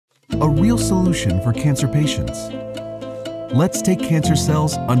a real solution for cancer patients. Let's take cancer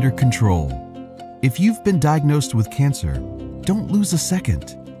cells under control. If you've been diagnosed with cancer, don't lose a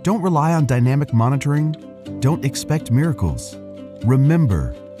second. Don't rely on dynamic monitoring. Don't expect miracles.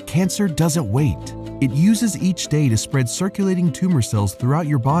 Remember, cancer doesn't wait. It uses each day to spread circulating tumor cells throughout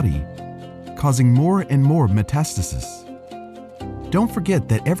your body, causing more and more metastases. Don't forget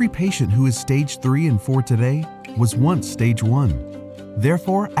that every patient who is stage 3 and 4 today was once stage 1.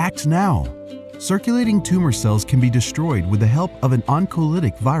 Therefore, act now. Circulating tumor cells can be destroyed with the help of an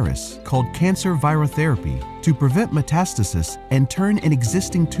oncolytic virus called cancer virotherapy to prevent metastasis and turn an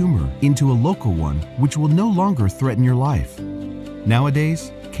existing tumor into a local one which will no longer threaten your life.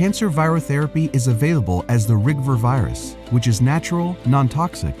 Nowadays, cancer virotherapy is available as the Rigver virus, which is natural,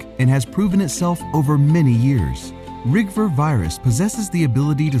 non-toxic, and has proven itself over many years. Rigver virus possesses the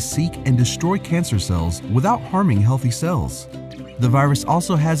ability to seek and destroy cancer cells without harming healthy cells. The virus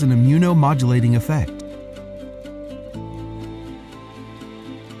also has an immunomodulating effect.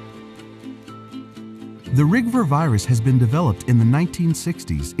 The Rigver virus has been developed in the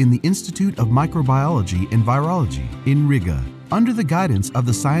 1960s in the Institute of Microbiology and Virology in Riga, under the guidance of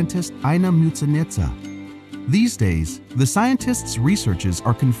the scientist AINA MUCENIECE. These days, the scientists' researches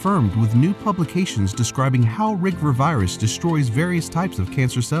are confirmed with new publications describing how Rigver virus destroys various types of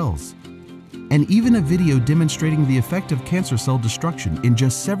cancer cells, and even a video demonstrating the effect of cancer cell destruction in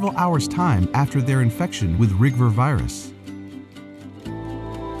just several hours' time after their infection with Rigver virus.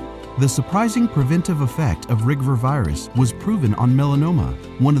 The surprising preventive effect of Rigver virus was proven on melanoma,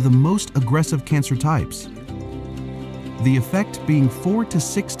 one of the most aggressive cancer types. The effect being 4 to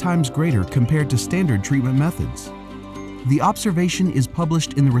 6 times greater compared to standard treatment methods. The observation is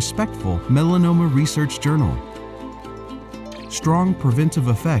published in the respectful Melanoma Research Journal. Strong preventive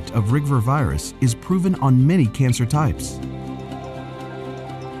effect of Rigver virus is proven on many cancer types.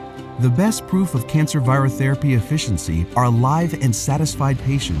 The best proof of cancer virotherapy efficiency are live and satisfied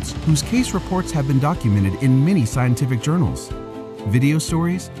patients whose case reports have been documented in many scientific journals, video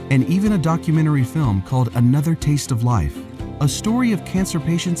stories, and even a documentary film called Another Taste of Life, a story of cancer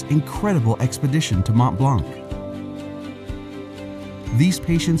patients' incredible expedition to Mont Blanc. These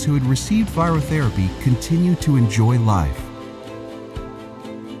patients who had received virotherapy continue to enjoy life.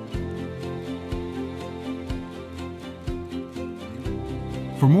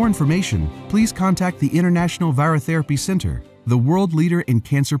 For more information, please contact the International Virotherapy Center, the world leader in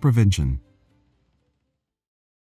cancer prevention.